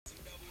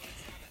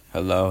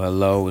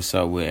Hello, what's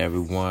up with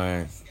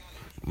everyone?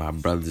 My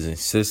brothers and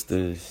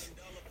sisters.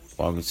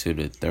 Welcome to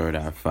the Third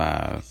Eye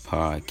 5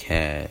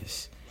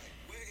 podcast.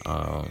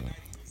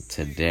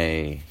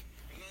 Today,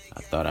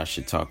 I thought I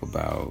should talk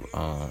about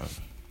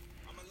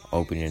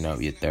opening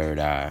up your third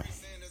eye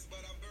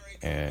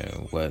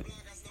and what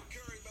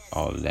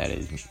all of that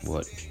is.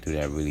 What do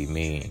that really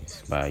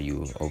means by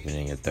you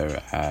opening your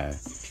third eye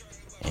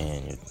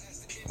and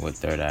what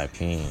third eye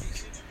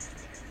means?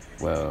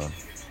 Well,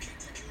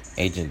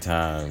 ancient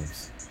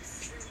times,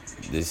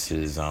 this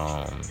is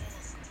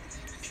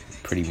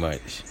pretty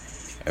much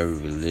every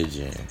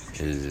religion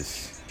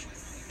is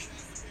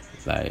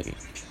like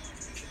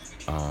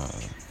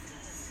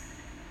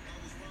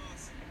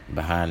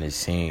behind the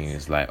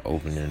scenes, like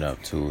opening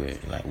up to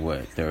it, like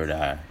what third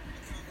eye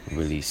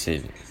really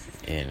sit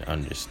and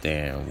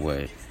understand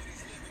what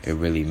it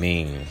really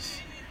means.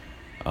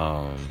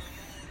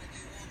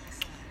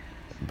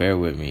 Bear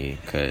with me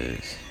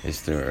because it's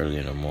still early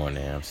in the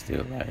morning. I'm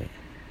still like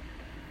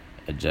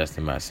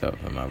adjusting myself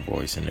and my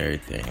voice and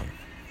everything.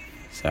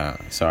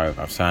 Sorry if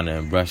I'm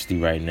sounding rusty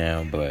right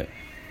now, but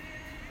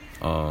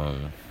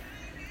I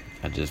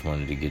just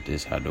wanted to get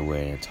this out of the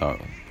way and talk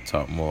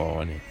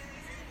more on it.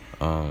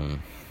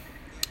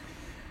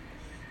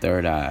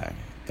 Third eye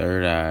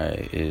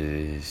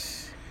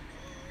is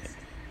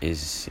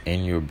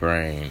in your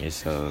brain.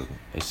 It's a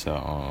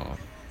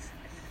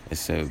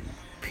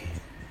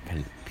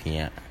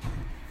piano.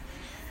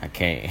 I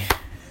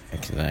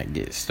cannot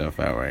get stuff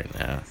out right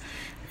now.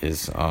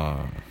 It's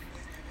hold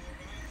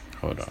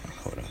on.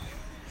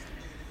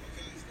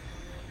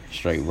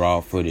 Straight raw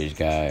footage,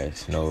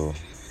 guys. No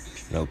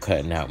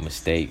cutting out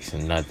mistakes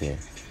and nothing.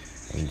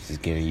 I'm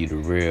just giving you the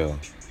real.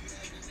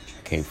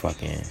 I can't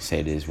fucking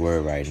say this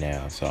word right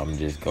now, so I'm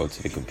just go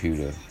to the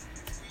computer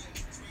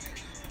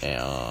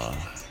and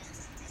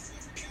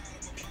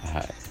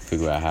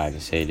figure out how I can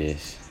say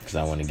this because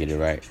I want to get it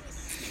right,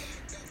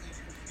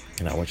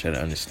 and I want you to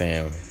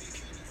understand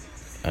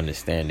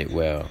it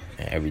well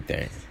and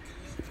everything.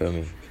 You feel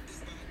me?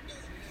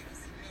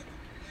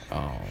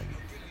 Let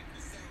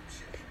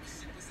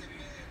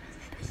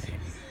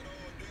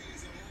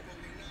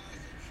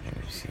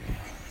me see.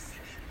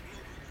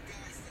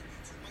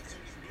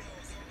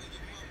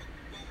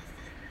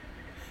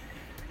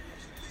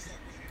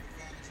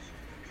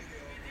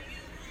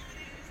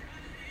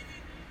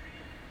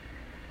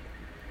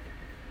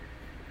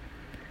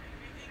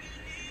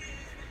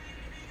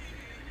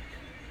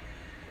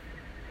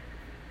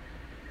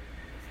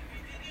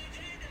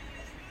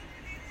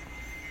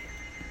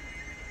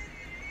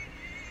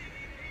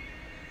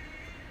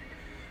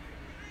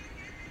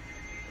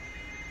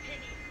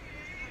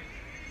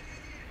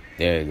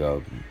 There you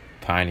go.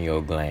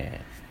 Pineal gland.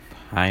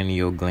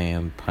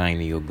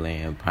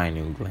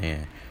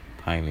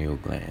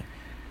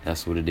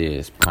 That's what it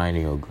is.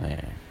 Pineal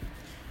gland.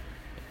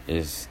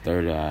 It's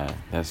third eye.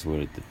 That's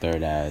what the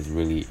third eye is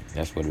really.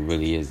 That's what it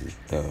really is. It's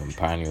the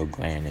pineal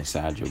gland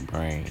inside your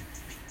brain.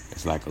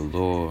 It's like a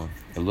little.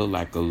 It look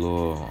like a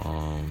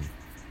little.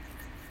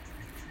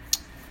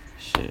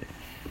 Shit.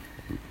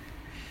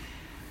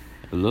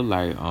 It look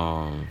like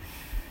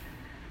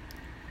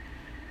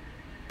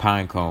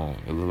pine cone.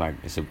 It look like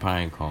it's a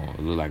pine cone.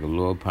 It look like a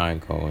little pine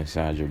cone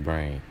inside your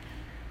brain,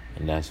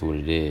 and that's what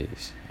it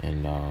is.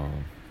 And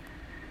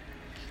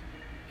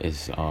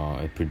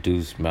it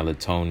produces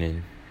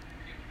melatonin.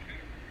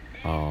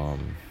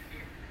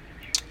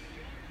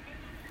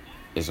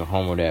 It's a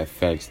hormone that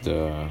affects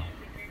the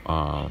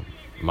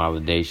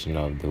modulation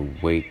of the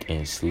wake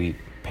and sleep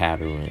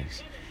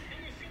patterns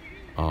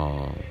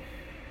in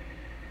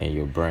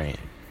your brain.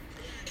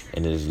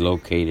 And it is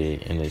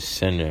located in the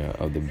center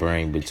of the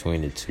brain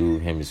between the two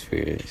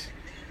hemispheres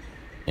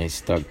and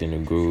stuck in a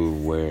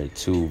groove where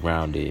two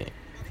rounded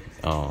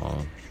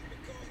thalamic,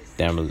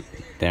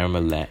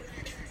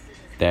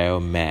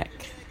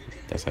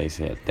 that's how you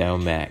say it,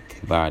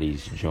 thalamic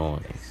bodies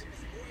joins.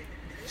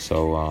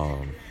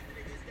 So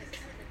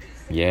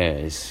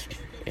it's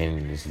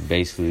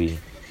basically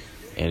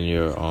in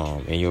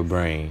your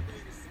brain.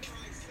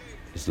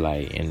 It's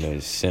like in the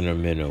center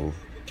middle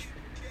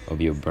of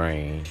your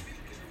brain,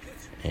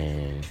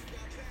 and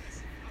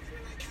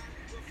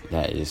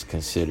that is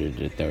considered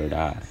the third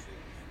eye.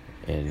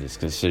 And it's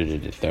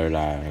considered the third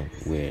eye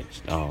with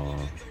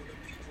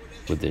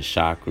the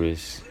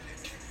chakras.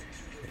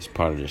 It's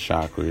part of the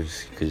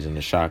chakras, because in the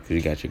chakras you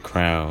got your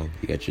crown,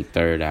 you got your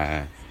third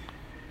eye,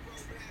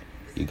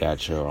 you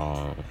got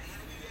your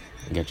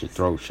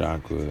throat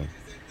chakra,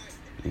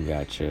 you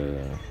got your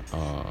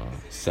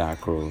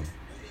sacral,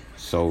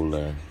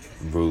 solar,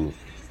 root,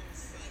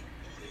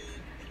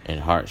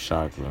 and heart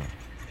chakra.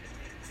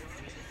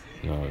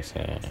 You know what I'm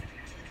saying?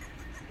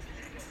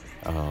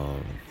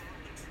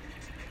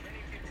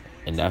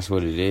 And that's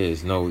what it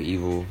is. No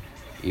evil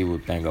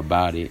thing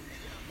about it.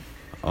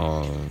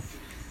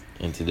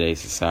 In today's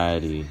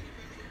society,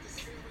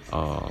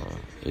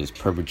 is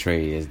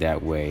perpetrated as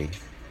that way,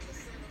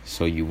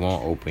 so you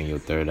won't open your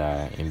third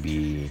eye and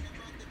be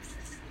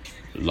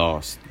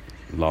lost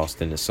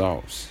in the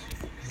sauce.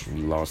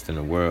 Be lost in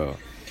the world.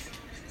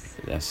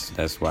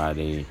 That's why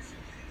they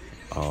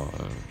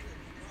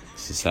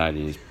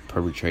society is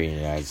perpetrating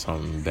it as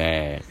something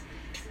bad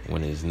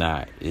when it's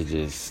not. It's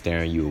just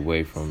staring you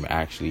away from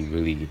actually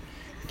really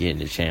getting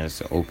the chance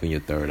to open your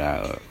third eye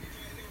up.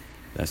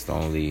 That's the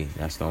only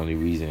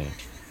reason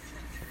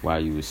why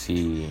you would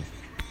see,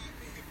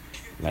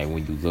 like,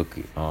 when you look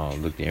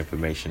the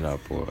information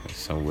up or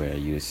somewhere,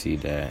 you would see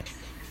that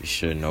you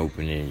shouldn't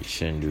open it, you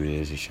shouldn't do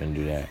this, you shouldn't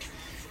do that.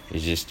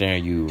 It's just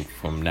staring you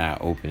from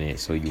not opening it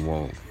so you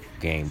won't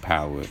gain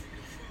power,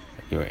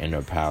 your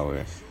inner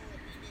power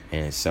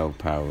and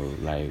self-power.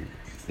 Like,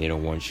 they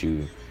don't want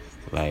you,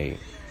 like,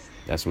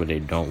 that's what they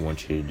don't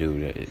want you to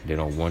do. They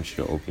don't want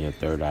you to open your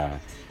third eye,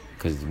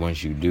 because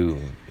once you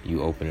do,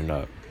 you open it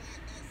up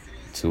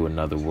to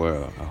another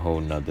world, a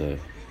whole nother,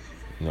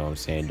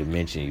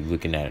 dimension. You're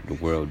looking at the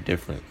world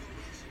different,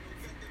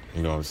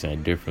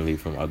 differently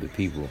from other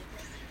people.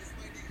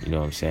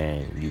 You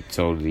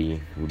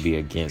totally would be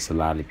against a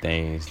lot of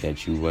things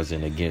that you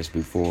wasn't against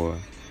before,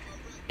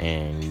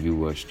 and you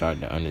will start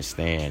to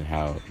understand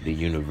how the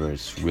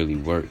universe really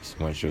works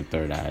once your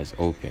third eye is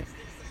open.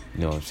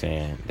 Those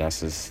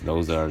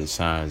are the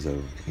signs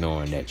of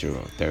knowing that your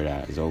third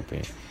eye is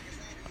open.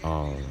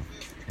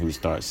 You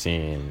start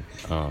seeing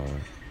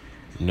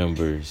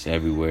numbers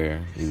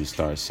everywhere. You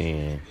start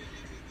seeing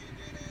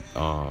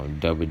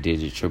double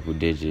digits, triple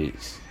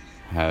digits,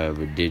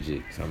 however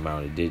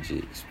amount of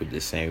digits with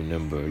the same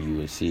number. You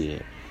will see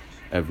it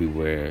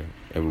everywhere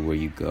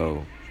you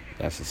go.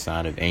 That's a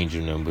sign of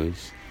angel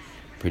numbers.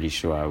 Pretty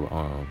sure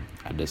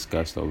I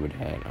discussed over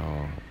that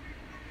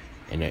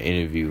in an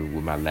interview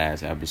with my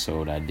last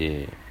episode I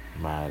did,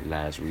 my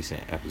last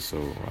recent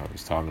episode. I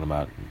was talking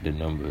about the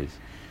numbers,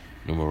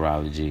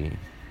 numerology,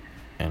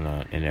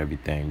 and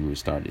everything. You would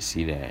start to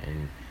see that,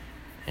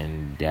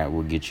 and that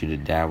will get you to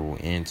dabble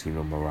into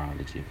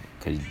numerology,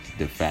 because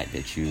the fact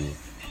that you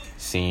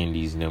seeing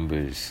these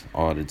numbers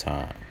all the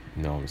time,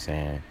 you're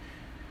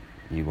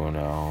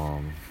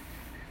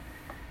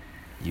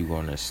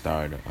gonna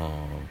start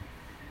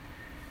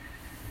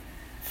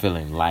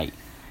feeling light.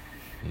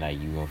 Like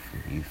you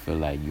feel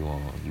like you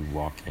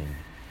walking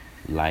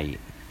light,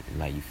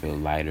 like you feel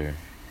lighter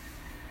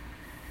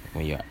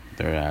when your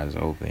third eye is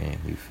open.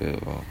 You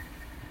feel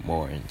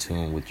more in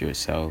tune with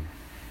yourself.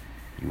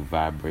 You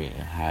vibrating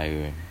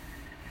higher.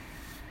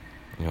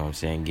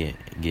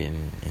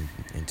 Getting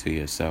into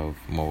yourself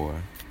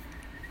more.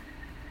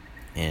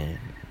 And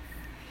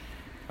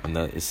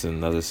it's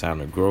another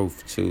sign of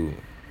growth too,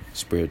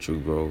 spiritual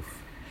growth.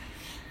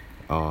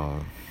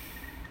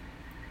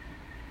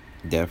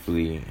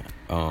 Definitely,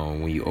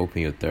 when you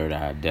open your third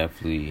eye,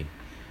 definitely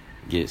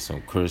get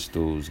some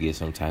crystals, get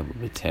some type of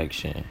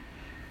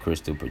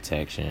crystal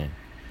protection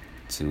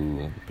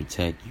to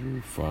protect you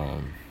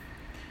from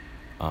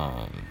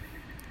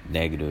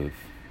negative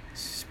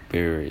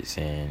spirits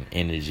and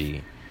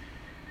energy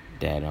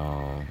that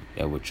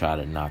would try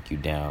to knock you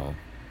down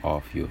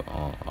off your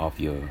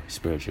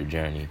spiritual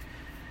journey.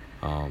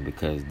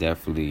 Because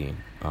definitely,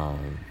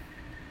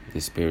 the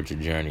spiritual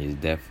journey is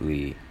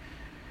definitely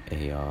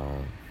a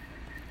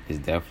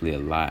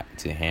lot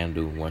to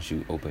handle once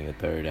you open your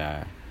third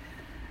eye,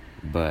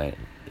 but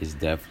it's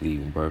definitely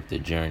worth the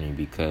journey,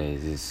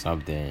 because it's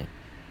something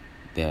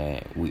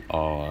that we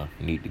all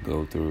need to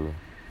go through,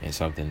 and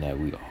something that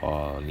we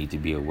all need to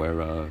be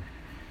aware of.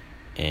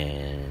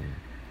 And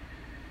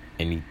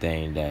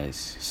anything that's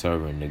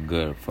serving the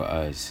good for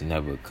us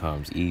never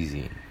comes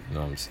easy.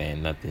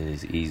 Nothing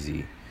is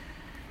easy.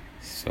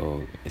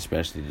 So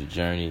especially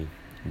dealing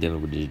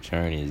with the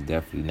journey is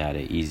definitely not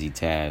an easy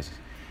task,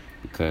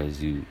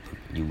 because you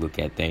look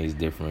at things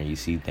different, you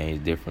see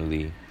things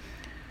differently,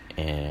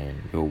 and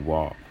your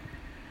walk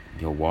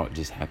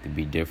just have to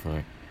be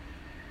different.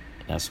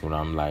 That's what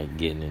I'm like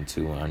getting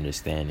into and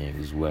understanding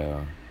as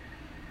well.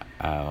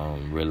 I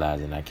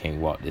realizing I can't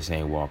walk the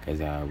same walk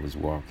as I was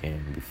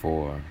walking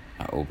before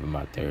I opened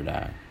my third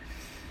eye.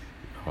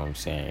 You know what I'm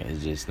saying?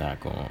 It's just not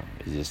gonna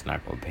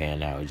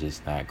pan out.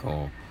 It's not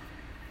gonna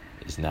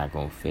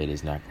fit.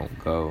 It's not gonna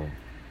go.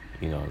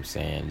 You know what I'm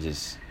saying?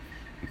 Just,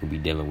 you could be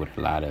dealing with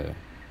a lot of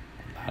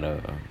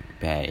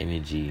bad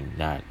energy,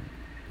 not,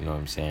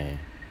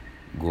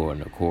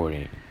 going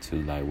according to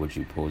like what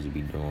you're supposed to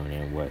be doing,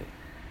 and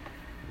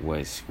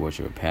what's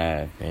your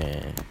path,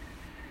 and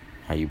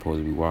how you supposed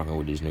to be walking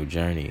with this new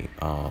journey.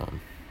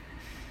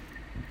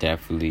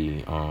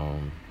 Definitely,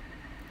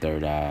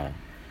 third eye,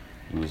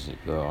 you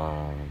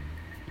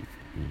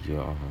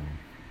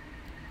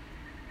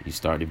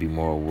start to be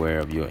more aware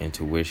of your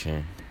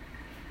intuition.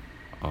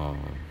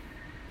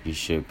 You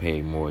should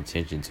pay more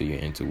attention to your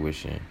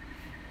intuition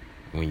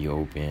when you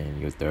open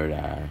your third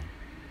eye.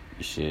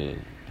 You should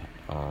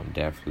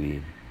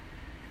definitely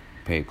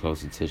pay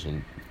close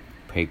attention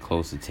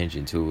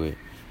to it.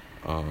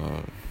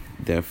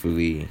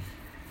 Definitely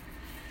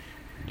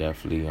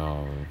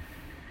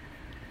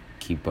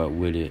keep up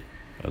with it,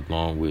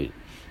 along with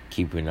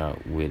keeping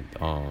up with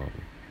your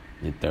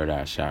third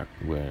eye chakra,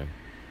 where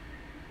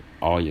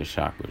all your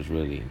chakras,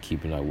 really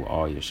keeping up with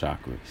all your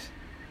chakras,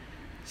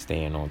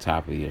 staying on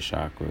top of your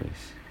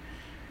chakras,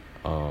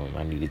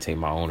 I need to take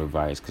my own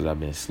advice because I've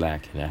been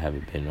slacking. I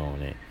haven't been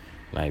on it,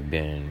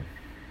 been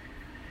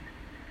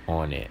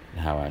on it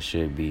how I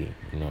should be.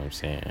 You know what I'm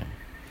saying?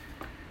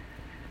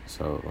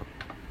 So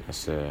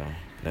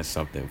that's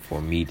something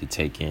for me to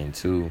take in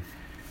too.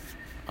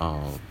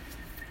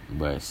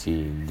 But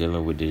see,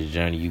 dealing with this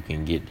journey, you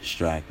can get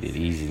distracted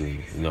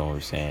easily. You know what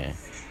I'm saying?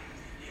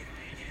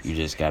 You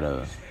just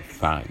gotta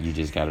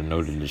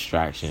know the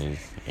distractions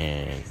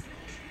and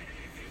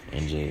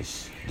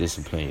just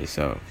discipline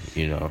yourself.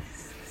 You know.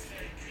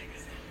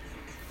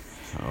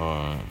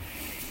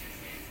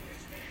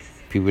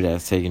 People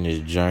that's taking this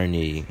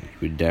journey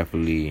would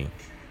definitely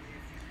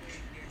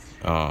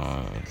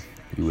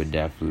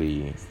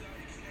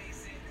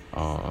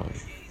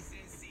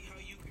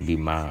be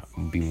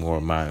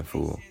more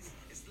mindful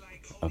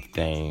of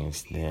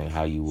things than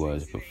how you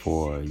was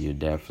before. You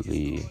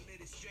definitely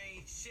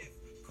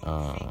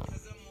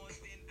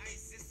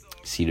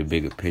see the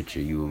bigger picture.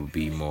 You will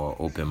be more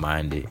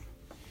open-minded.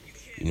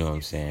 You know what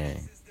I'm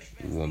saying?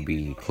 You won't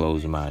be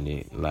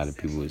closed-minded. A lot of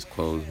people is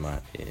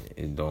closed-minded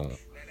and don't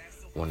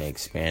want to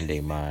expand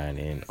their mind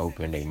and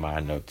open their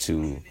mind up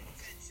to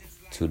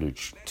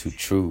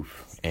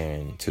truth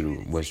and to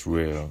what's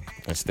real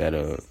instead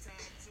of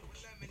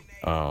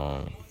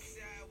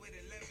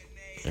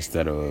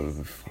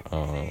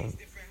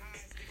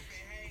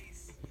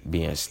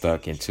being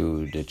stuck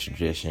into the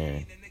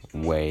tradition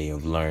way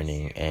of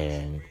learning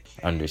and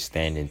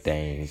understanding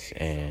things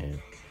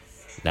and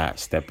not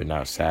stepping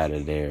outside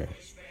of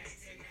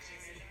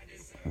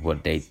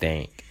what they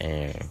think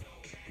and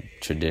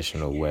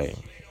traditional way.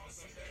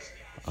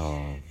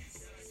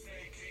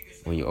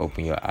 When you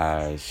open your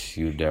eyes,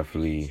 you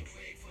definitely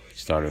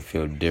start to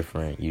feel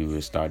different. You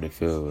will start to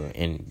feel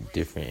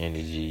different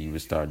energy. You will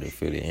start to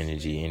feel the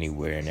energy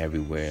anywhere and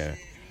everywhere.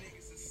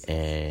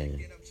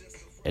 And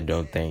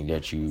don't think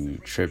that you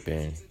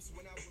tripping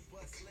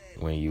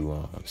when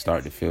you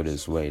start to feel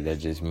this way. That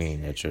just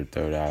means that your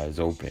third eye is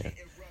open,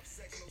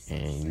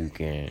 and you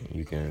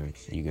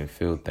can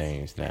feel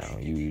things now.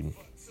 You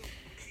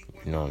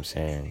know what I'm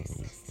saying?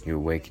 You're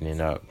wakening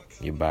up.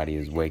 Your body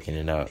is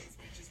wakening up,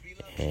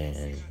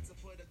 and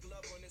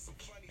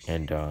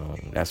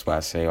that's why I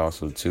say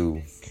also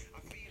too,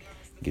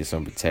 get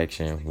some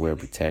protection, wear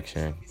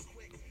protection.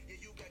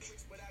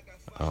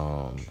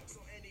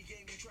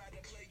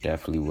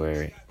 Definitely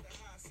wear it.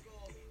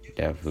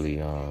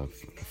 Definitely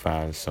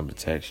find some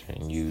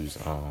protection. Use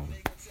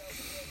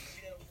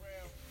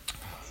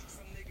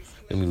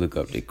let me look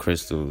up the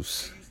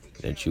crystals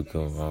that you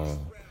can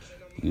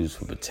use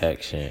for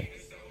protection.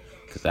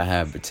 Cause I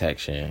have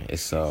protection.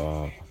 It's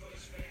so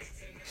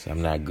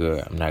I'm not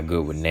good. I'm not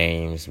good with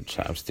names.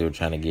 I'm still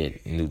trying to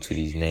get new to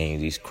these names,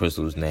 these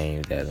crystals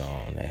names that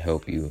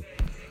help you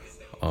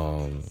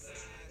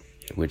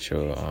with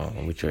your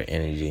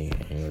energy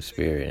and your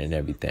spirit and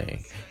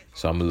everything.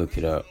 So I'm gonna look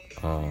it up.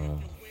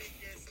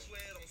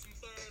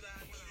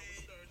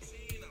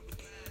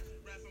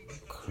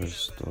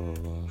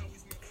 Crystal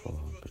for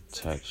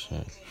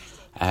protection.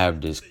 I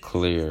have this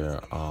clear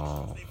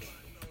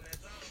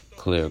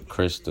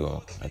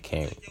crystal. I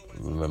can't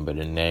remember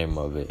the name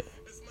of it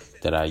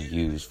that I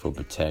use for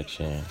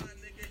protection.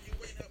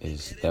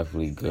 It's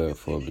definitely good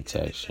for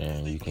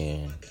protection. You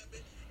can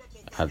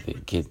either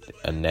get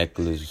a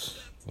necklace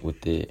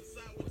with it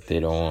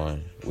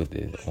on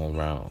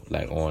around,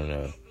 like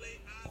on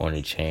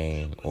a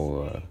chain,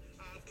 or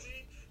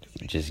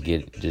just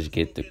get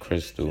the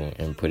crystal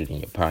and put it in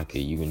your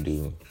pocket. You can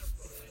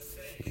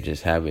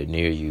just have it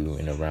near you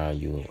and around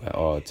you at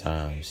all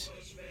times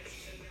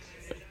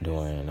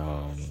during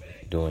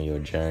your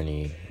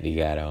journey. They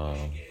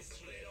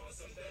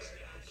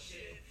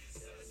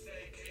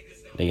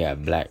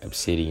got black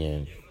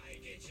obsidian.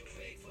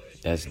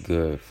 That's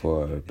good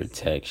for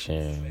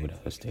protection. What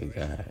else they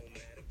got?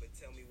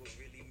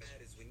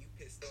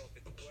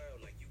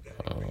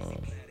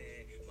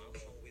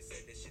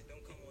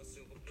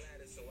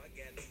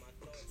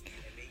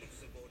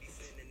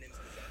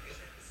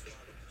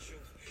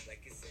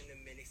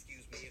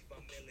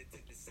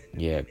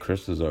 Yeah,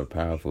 crystals are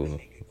powerful,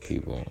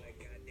 people.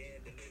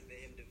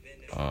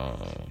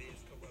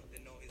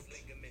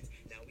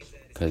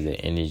 Because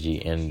the energy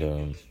in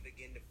them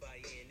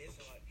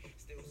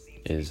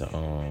is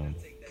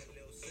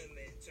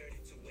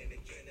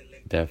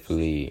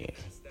definitely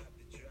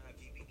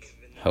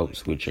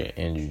helps with your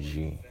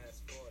energy.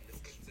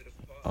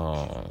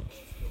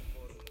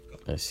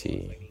 Let's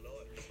see.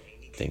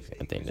 I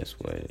think that's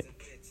what it.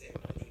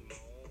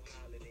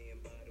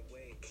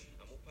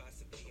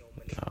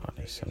 No,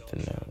 there's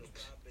something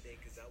else.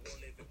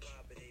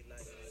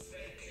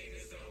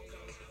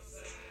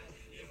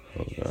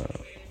 Hold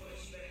up.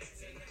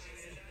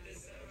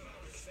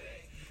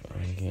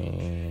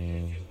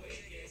 Again.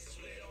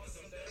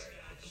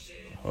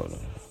 Hold on.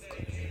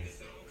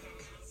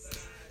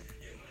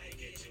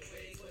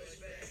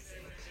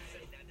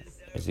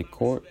 Is it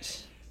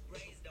quartz?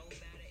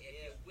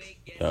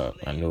 Yup,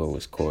 I knew it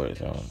was quartz.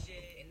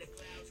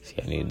 See,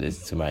 I need to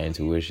listen to my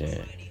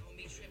intuition.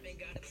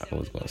 I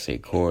was gonna say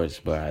quartz,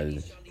 but I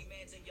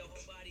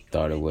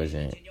thought it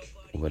wasn't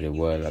what it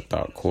was. I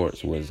thought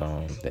quartz was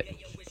that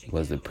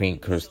was the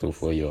pink crystal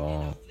for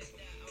your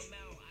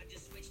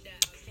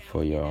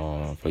for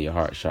your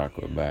heart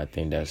chakra, but I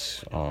think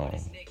that's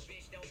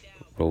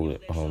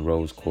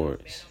rose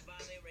quartz.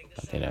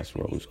 I think that's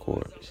rose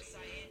quartz,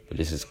 but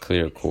this is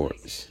clear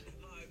quartz.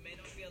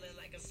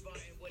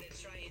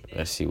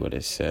 Let's see what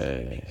it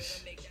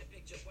says.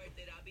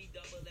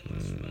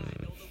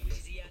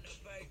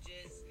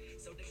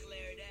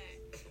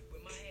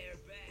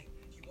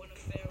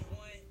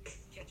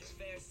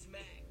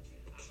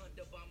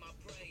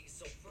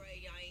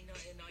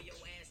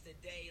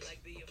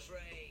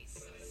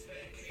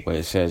 Well,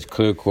 it says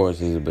clear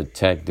quartz is a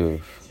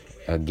protective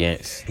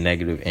against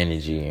negative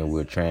energy and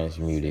will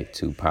transmute it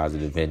to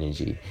positive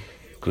energy.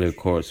 Clear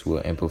quartz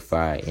will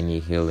amplify any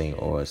healing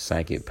or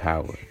psychic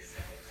power.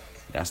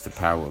 That's the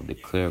power of the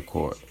clear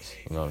quartz.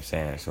 You know what I'm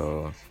saying?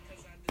 So,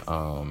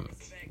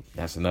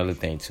 that's another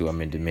thing too. I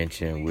meant to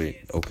mention with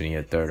opening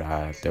your third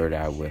eye. Third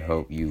eye will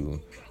help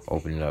you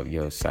open up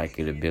your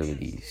psychic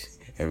abilities.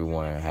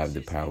 Everybody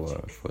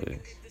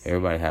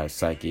has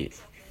psychic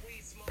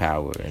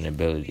power and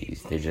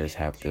abilities. They just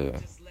have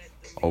to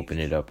open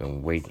it up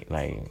and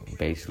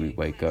basically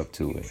wake up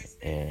to it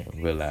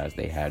and realize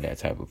they have that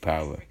type of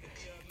power.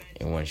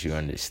 And once you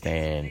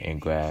understand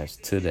and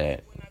grasp to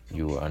that,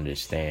 you will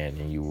understand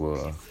and you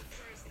will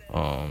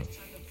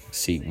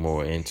seek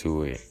more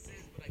into it.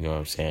 You know what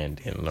I'm saying?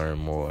 And learn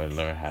more and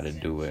learn how to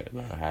do it,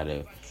 learn how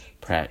to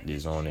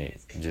practice on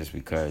it, just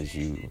because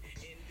you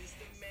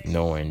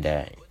knowing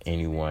that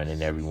anyone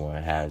and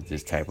everyone has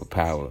this type of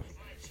power.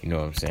 You know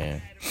what I'm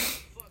saying?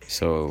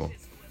 So,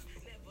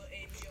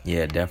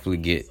 yeah, definitely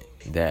get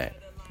that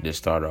to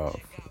start off.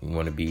 You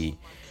want to be,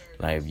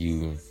 if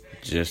you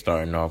just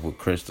starting off with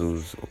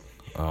crystals,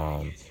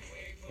 and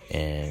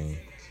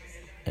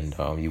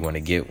you want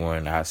to get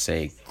one, I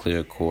say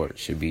clear quartz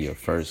should be your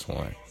first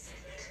one.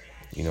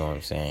 You know what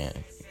I'm saying?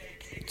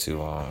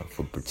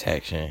 For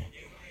protection,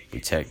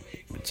 protect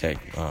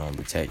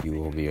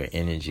you over your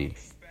energy.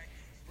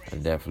 I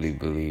definitely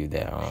believe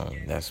that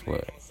that's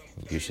what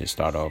you should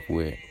start off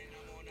with,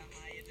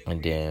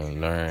 and then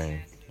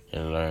learn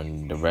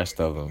the rest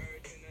of them.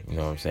 You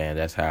know what I'm saying?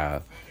 That's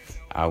how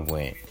I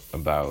went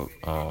about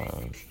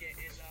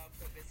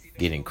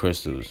getting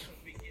crystals.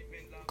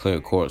 Clear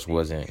quartz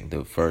wasn't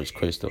the first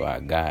crystal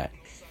I've gotten,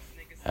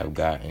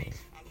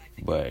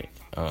 but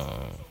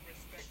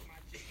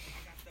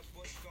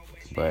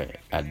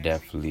I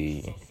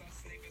definitely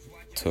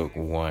took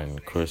one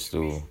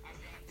crystal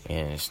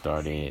and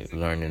started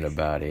learning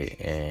about it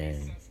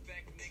and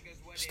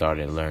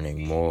started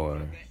learning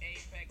more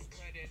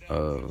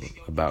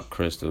about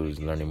crystals,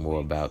 learning more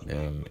about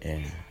them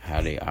and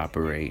how they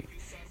operate,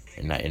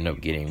 and I end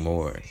up getting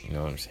more. You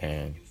know what I'm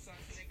saying?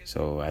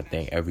 So I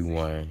think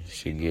everyone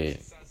should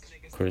get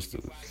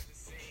crystals.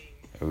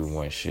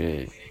 Everyone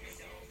should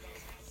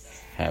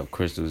have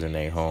crystals in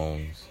their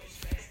homes,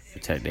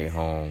 protect their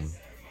home.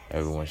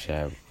 Everyone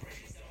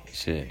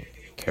should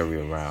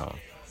carry around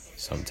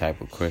some type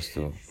of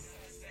crystal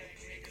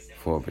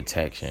for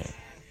protection,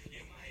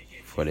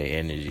 for their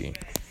energy.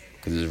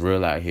 Because it's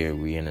real out here.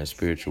 We in a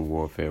spiritual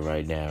warfare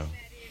right now.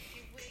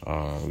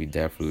 We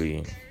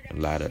definitely, a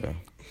lot of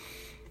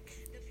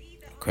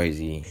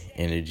crazy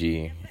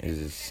energy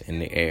is in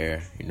the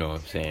air. You know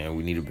what I'm saying?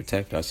 We need to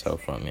protect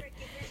ourselves from it.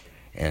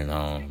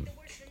 And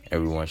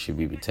everyone should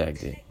be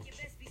protected.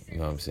 You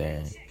know what I'm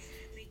saying?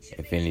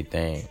 If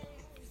anything,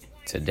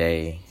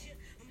 today,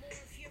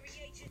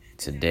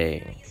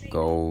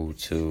 go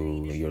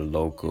to your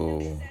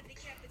local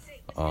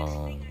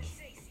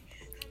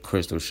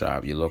crystal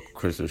shop,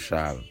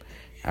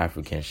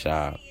 African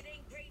shop,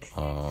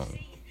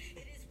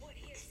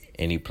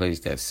 any place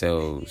that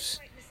sells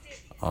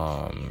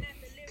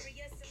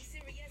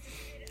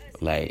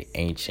like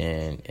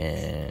ancient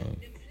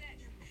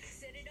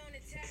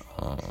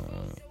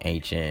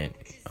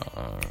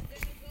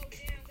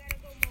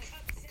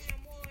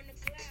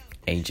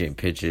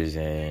pictures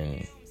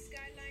and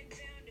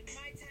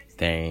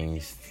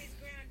things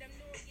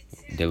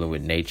dealing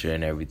with nature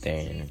and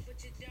everything.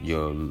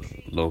 Your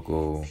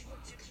local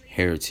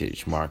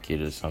heritage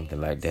market or something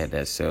like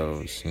that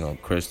sells,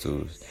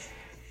 crystals.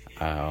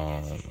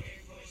 I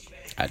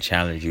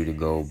challenge you to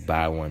go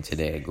buy one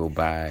today. Go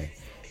buy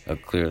a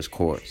clear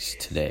quartz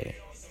today.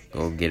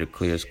 Go get a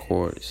clear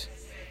quartz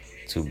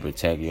to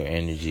protect your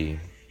energy,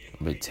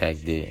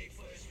 protect it,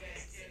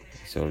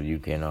 so you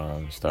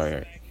can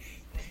start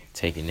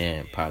taking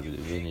in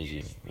positive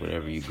energy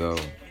wherever you go.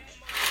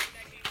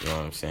 You know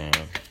what I'm saying?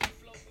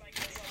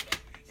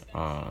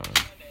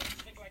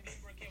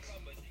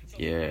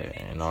 Yeah,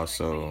 and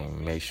also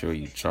make sure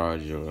you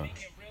charge your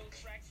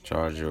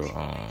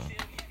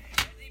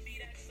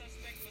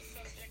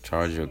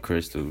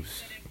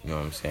crystals. You know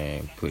what I'm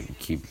saying? Put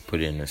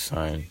it in the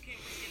sun.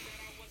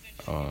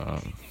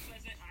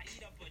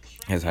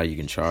 That's how you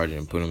can charge it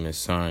and put them in the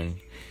sun.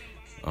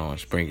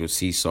 Sprinkle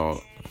sea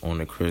salt on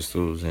the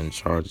crystals and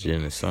charge it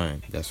in the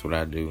sun. That's what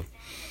I do.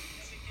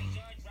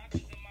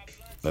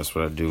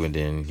 And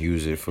then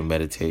use it for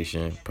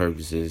meditation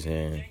purposes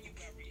and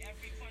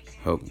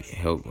help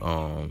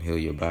heal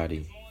your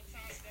body.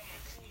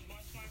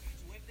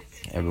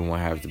 Everyone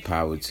has the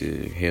power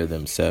to heal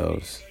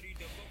themselves.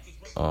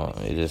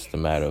 It's just a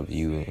matter of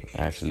you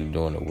actually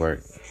doing the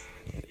work.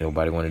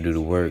 Nobody want to do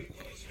the work,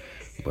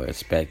 but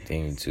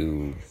expecting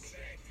to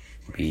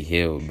be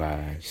healed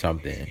by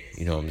something.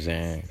 You know what I'm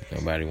saying?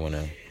 Nobody want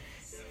to.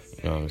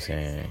 You know what I'm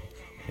saying?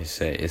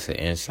 It's an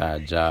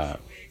inside job.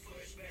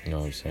 You know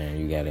what I'm saying?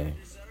 You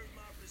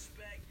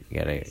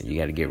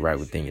gotta get right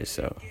within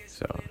yourself.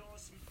 So,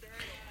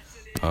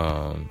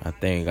 I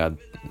think I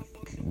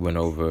went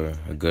over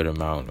a good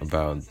amount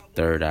about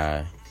third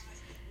eye,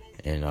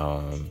 and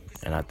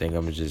I think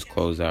I'm gonna just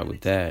close out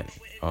with that.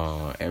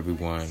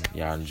 Everyone,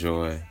 y'all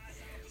enjoy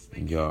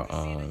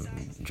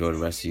the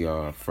rest of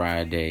your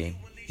Friday.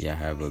 Y'all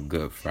have a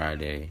good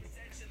Friday.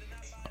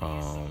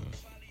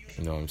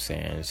 You know what I'm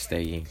saying?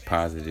 Stay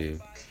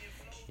positive.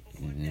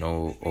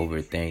 No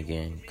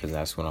overthinking, because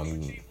that's what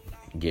I'm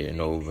getting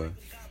over.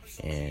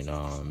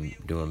 And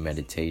doing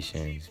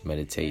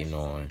meditating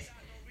on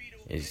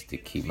is to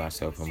keep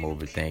myself from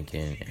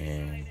overthinking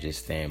and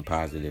just staying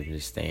positive,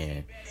 just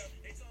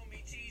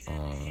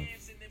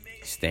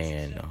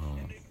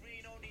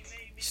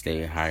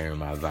stay higher in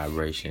my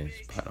vibrations.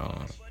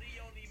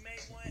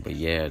 But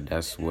yeah,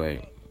 that's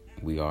what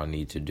we all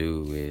need to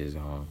do is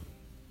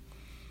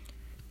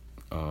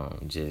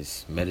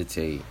just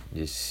meditate,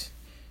 just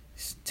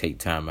take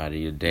time out of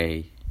your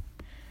day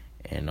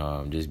and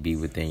just be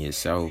within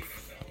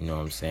yourself. You know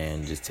what I'm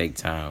saying? Just take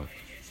time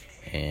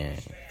and,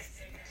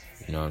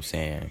 you know what I'm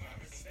saying,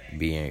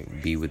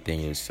 be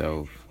within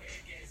yourself.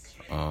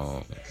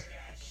 And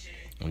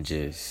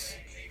just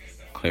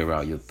clear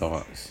out your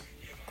thoughts,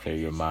 clear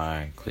your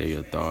mind, clear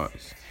your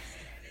thoughts,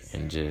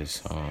 and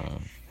just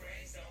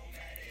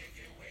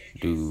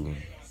do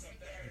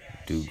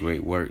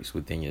great works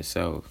within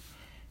yourself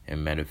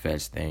and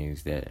manifest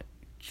things that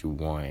you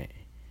want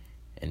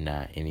and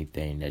not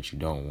anything that you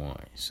don't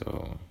want.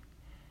 So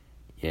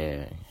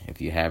yeah,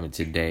 if you haven't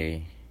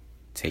today,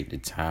 take the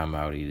time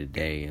out of the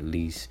day. At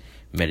least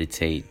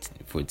meditate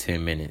for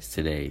 10 minutes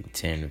today,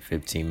 10 to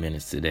 15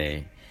 minutes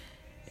today,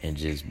 and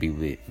just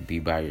be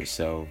by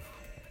yourself.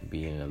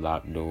 Be in a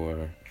locked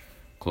door,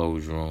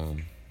 closed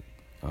room.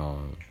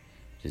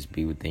 Just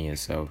be within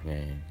yourself,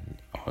 and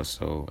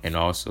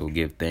also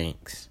give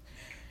thanks.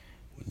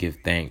 Give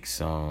thanks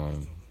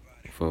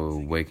for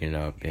waking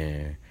up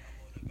and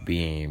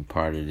being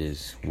part of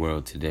this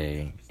world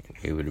today,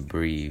 able to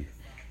breathe.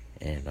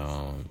 And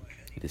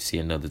to see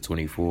another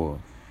 24,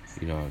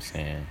 you know what I'm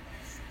saying?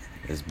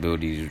 Let's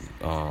build these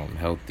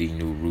healthy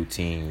new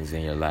routines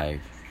in your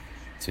life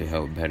to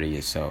help better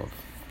yourself.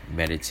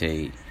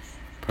 Meditate,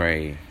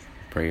 pray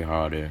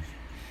harder.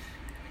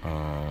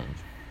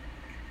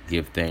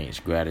 Give thanks,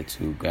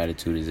 gratitude.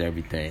 Gratitude is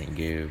everything.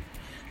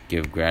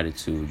 Give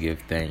gratitude, give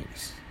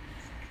thanks,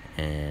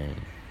 and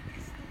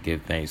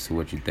give thanks to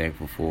what you're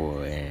thankful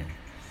for, and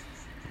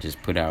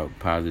just put out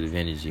positive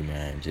energy,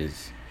 man.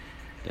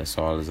 That's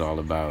all it's all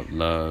about,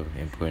 love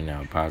and putting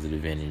out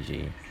positive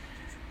energy.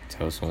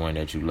 Tell someone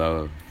that you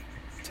love.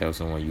 Tell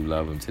someone you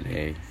love them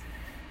today.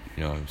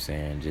 You know what I'm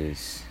saying?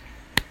 Just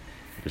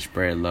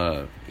spread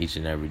love each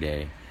and every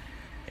day.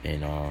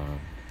 And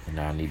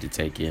I need to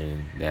take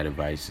in that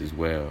advice as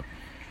well.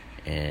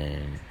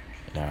 And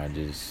I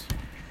just,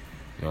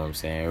 you know what I'm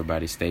saying?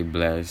 Everybody stay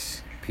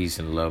blessed. Peace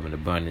and love and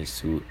abundance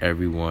to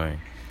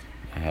everyone.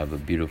 Have a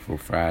beautiful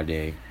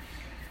Friday.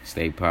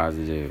 Stay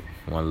positive.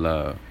 One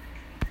love.